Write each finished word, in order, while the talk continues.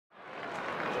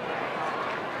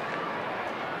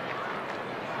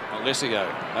Alessio,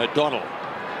 O'Donnell.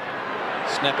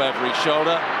 Snap over his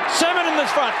shoulder. Salmon in the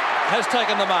front has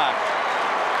taken the mark.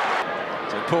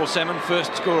 So Paul Salmon,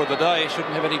 first score of the day,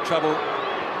 shouldn't have any trouble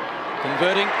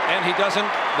converting, and he doesn't.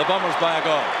 The Bombers by a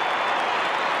goal.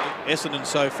 Essendon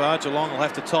so far. Geelong will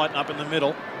have to tighten up in the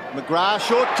middle. McGrath,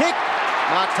 short kick.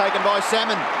 Mark taken by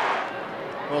Salmon.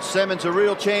 Well, Salmon's a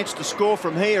real chance to score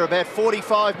from here, about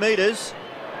 45 metres.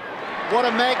 What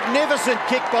a magnificent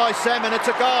kick by Salmon. It's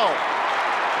a goal.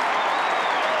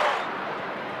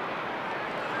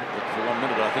 For 1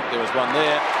 minute, I think there was one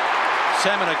there.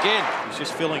 Salmon again. He's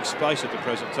just filling space at the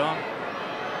present time.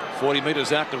 40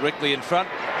 metres out directly in front.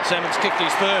 Salmon's kicked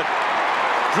his third.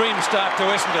 Dream start to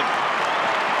Essendon.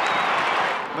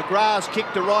 McGrath's kick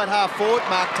to right half forward.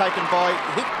 Mark taken by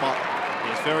Hickmott.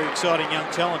 He's very exciting young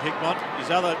talent, Hickmott. His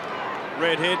other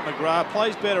redhead, McGrath,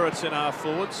 plays better at centre-half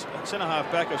forwards. Centre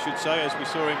half back, I should say, as we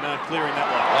saw him clearing that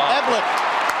one. Ablett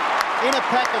in a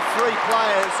pack of 3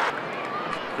 players.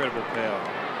 Incredible power.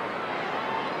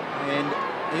 And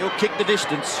he'll kick the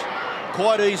distance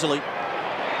quite easily.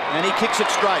 And he kicks it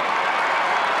straight.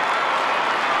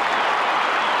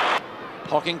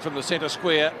 Hocking from the centre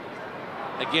square.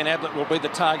 Again, Ablett will be the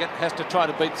target. Has to try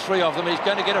to beat 3 of them. He's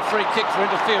going to get a free kick for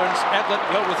interference. Ablett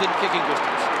well within kicking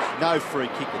distance. No free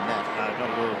kick in that. No, not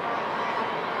at all.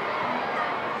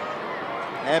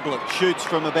 Ablett shoots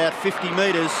from about 50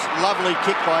 metres. Lovely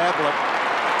kick by Ablett.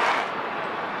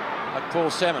 Like Paul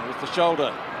Salmon with the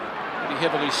shoulder. Pretty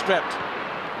heavily strapped.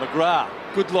 McGrath,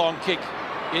 good long kick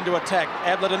into attack.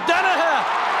 Ablett and Danaher.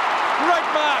 Great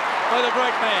mark by the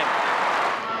great man.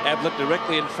 Ablett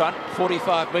directly in front,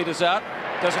 45 metres out.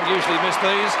 Doesn't usually miss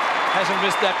these. Hasn't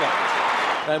missed that one.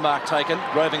 No mark taken.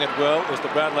 Roving it well was the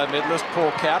Brownlow medalist,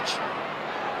 Paul Couch.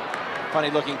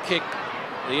 Funny looking kick.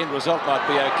 The end result might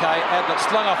be okay. Ablett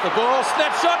slung off the ball.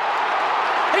 Snapshot.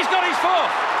 He's got his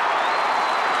 4th.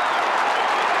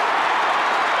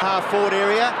 Half forward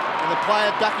area, and the player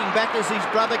ducking back is his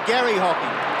brother Gary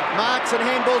Hocking. Marks and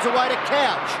handballs away to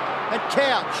Couch, and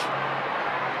Couch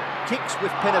kicks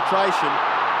with penetration.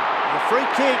 And a free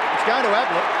kick. It's going to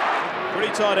Ablett.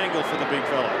 Pretty tight angle for the big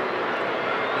fella.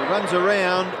 He runs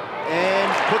around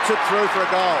and puts it through for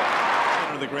a goal.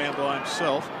 Into the ground by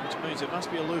himself, which means it must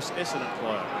be a loose Essendon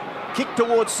player. Kick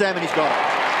towards Salmon. He's got it.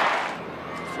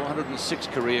 406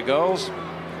 career goals.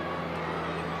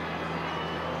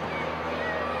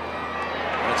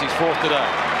 That's his 4th today.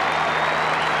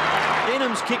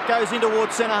 Denham's kick goes in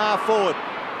towards centre half forward.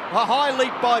 A high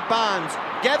leap by Barnes.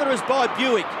 Gatherers by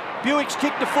Buick. Buick's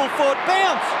kick to full forward.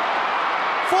 Bounce!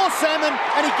 For Salmon,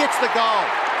 and he gets the goal.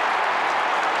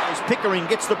 As Pickering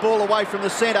gets the ball away from the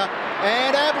centre,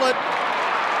 and Ablett.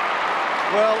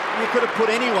 Well, you could have put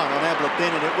anyone on Ablett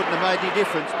then and it wouldn't have made any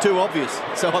difference. Too obvious,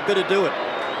 so I better do it.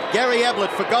 Gary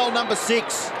Ablett for goal number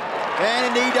 6.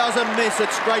 And he doesn't miss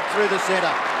it, straight through the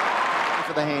centre.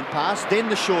 For the hand pass, then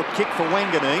the short kick for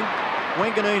Wanganeen.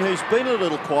 Wanganeen, who's been a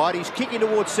little quiet, he's kicking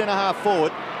towards centre half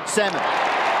forward. Salmon.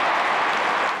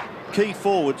 Key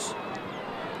forwards,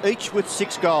 each with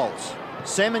 6 goals.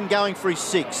 Salmon going for his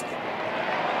 6th.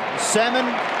 Salmon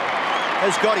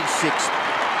has got his 6th.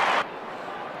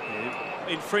 Yeah,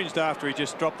 infringed after he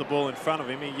just dropped the ball in front of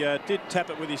him. He did tap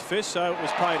it with his fist, so it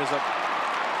was paid as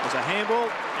a handball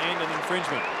and an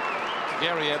infringement.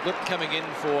 Gary Ablett coming in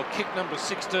for kick number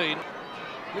 16.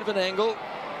 Bit of an angle.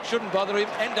 Shouldn't bother him,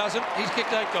 and doesn't. He's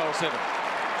kicked 8 goals, 7.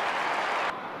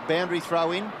 Boundary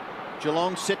throw in.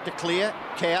 Geelong set to clear.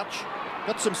 Couch.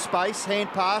 Got some space. Hand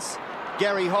pass.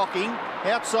 Gary Hocking.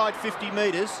 Outside 50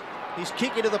 metres. His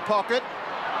kick into the pocket.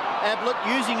 Ablett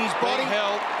using his body.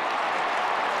 Held.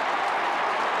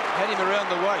 Had him around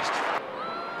the waist.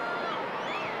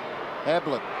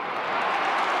 Ablett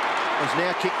has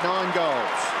now kicked 9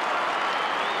 goals.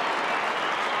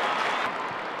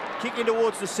 Kick in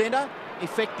towards the centre.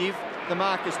 Effective. The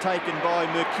mark is taken by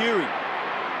Mercury.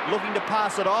 Looking to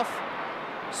pass it off.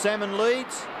 Salmon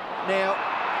leads. Now,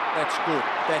 that's good.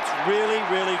 That's really,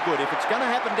 really good. If it's going to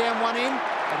happen down one end,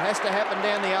 it has to happen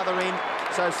down the other end,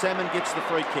 so Salmon gets the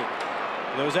free kick.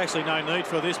 There was actually no need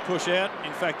for this push out.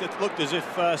 In fact, it looked as if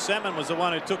Salmon was the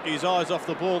one who took his eyes off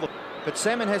the ball. But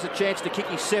Salmon has a chance to kick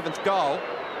his 7th goal,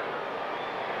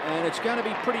 and it's going to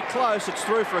be pretty close. It's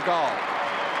through for a goal.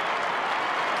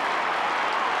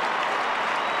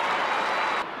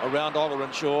 Around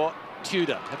Ollerenshaw,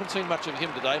 Tudor. Haven't seen much of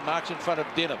him today. Marks in front of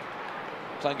Denham,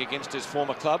 playing against his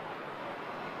former club.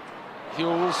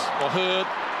 Hughes or Hurd.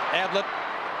 Ablett.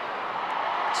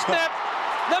 Snap.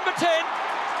 Number 10.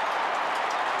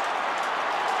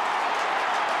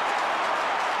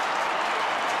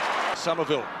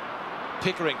 Somerville.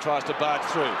 Pickering tries to barge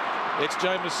through. It's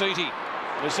Joe Masiti.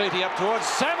 Luciti up towards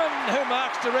Salmon, who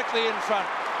marks directly in front.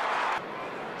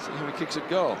 See how he kicks at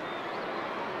goal.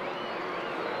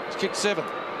 He's kicked 7.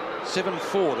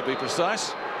 7-4 to be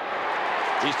precise.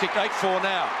 He's kicked 8-4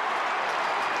 now.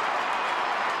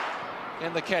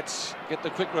 And the Cats get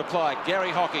the quick reply. Gary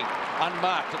Hocking,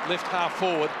 unmarked at left half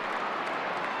forward.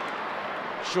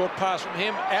 Short pass from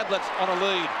him. Ablett on a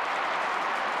lead.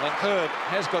 And Hurd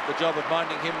has got the job of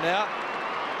minding him now.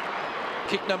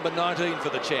 Kick number 19 for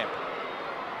the champ.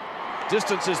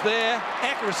 Distance is there.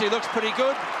 Accuracy looks pretty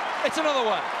good. It's another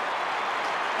one.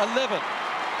 11.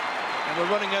 And we're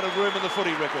running out of room in the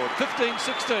footy record.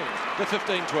 15-16 to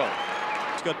 15-12.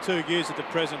 He's got 2 gears at the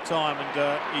present time,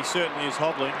 and he certainly is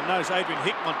hobbling. And notice Adrian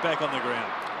Hickmott back on the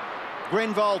ground.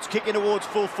 Grenvold's kicking towards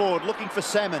full forward, looking for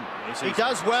Salmon. Yes, he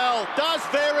does well, does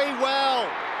very well,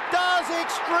 does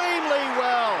extremely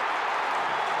well.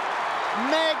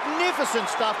 Magnificent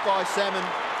stuff by Salmon.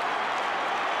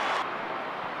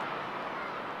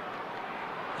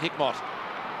 Hickmott,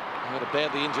 who had a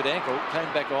badly injured ankle, came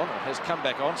back on, or has come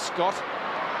back on. Scott,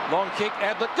 long kick,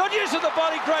 Ablett, good use of the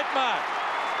body, great mark.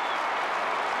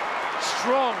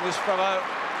 Strong, this fellow.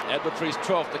 Ablett for his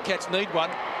 12th, the Cats need one.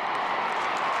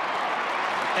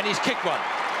 And he's kicked one.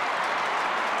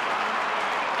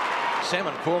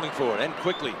 Salmon calling for it, and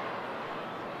quickly.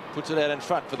 Puts it out in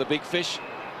front for the big fish.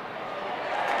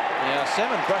 Now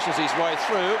Salmon brushes his way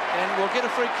through and will get a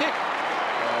free kick.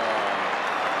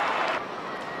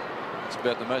 It's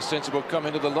about the most sensible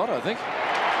comment of the lot, I think.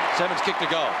 Salmon's kicked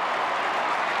a goal.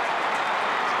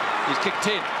 He's kicked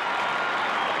 10.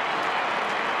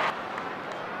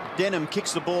 Denham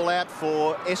kicks the ball out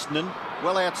for Essendon,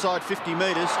 well outside 50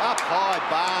 metres. Up high,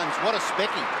 Barnes, what a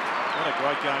specky. What a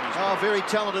great game he's Oh, played. very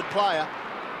talented player.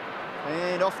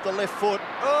 And off the left foot.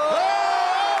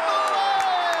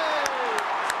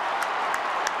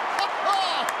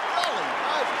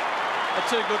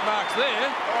 Two good marks there.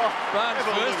 Barnes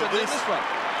first and then this one.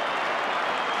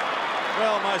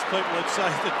 Well, most people would say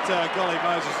that Golly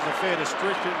Moses is a fair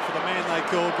description for the man they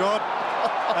call God.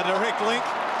 A direct link.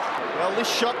 Well,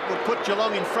 this shot will put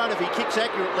Geelong in front if he kicks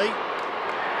accurately.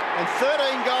 And 13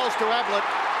 goals to Ablett.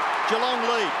 Geelong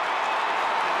lead.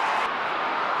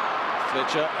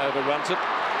 Fletcher overruns it.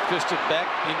 Fisted back.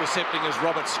 Intercepting is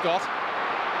Robert Scott.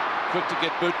 Quick to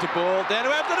get boot to ball. Down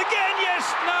to Ablett again. Yes.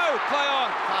 No. Play on.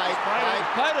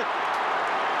 Played it.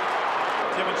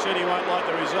 Kevin said he won't like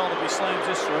the result if he slams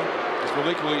this through. This will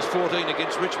equal his 14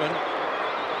 against Richmond,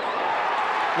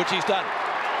 which he's done.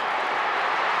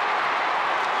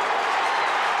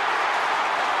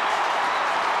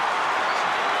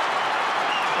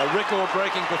 A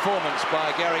record-breaking performance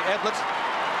by Gary Ablett,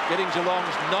 getting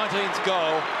Geelong's 19th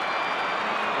goal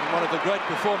in one of the great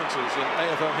performances in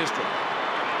AFL history.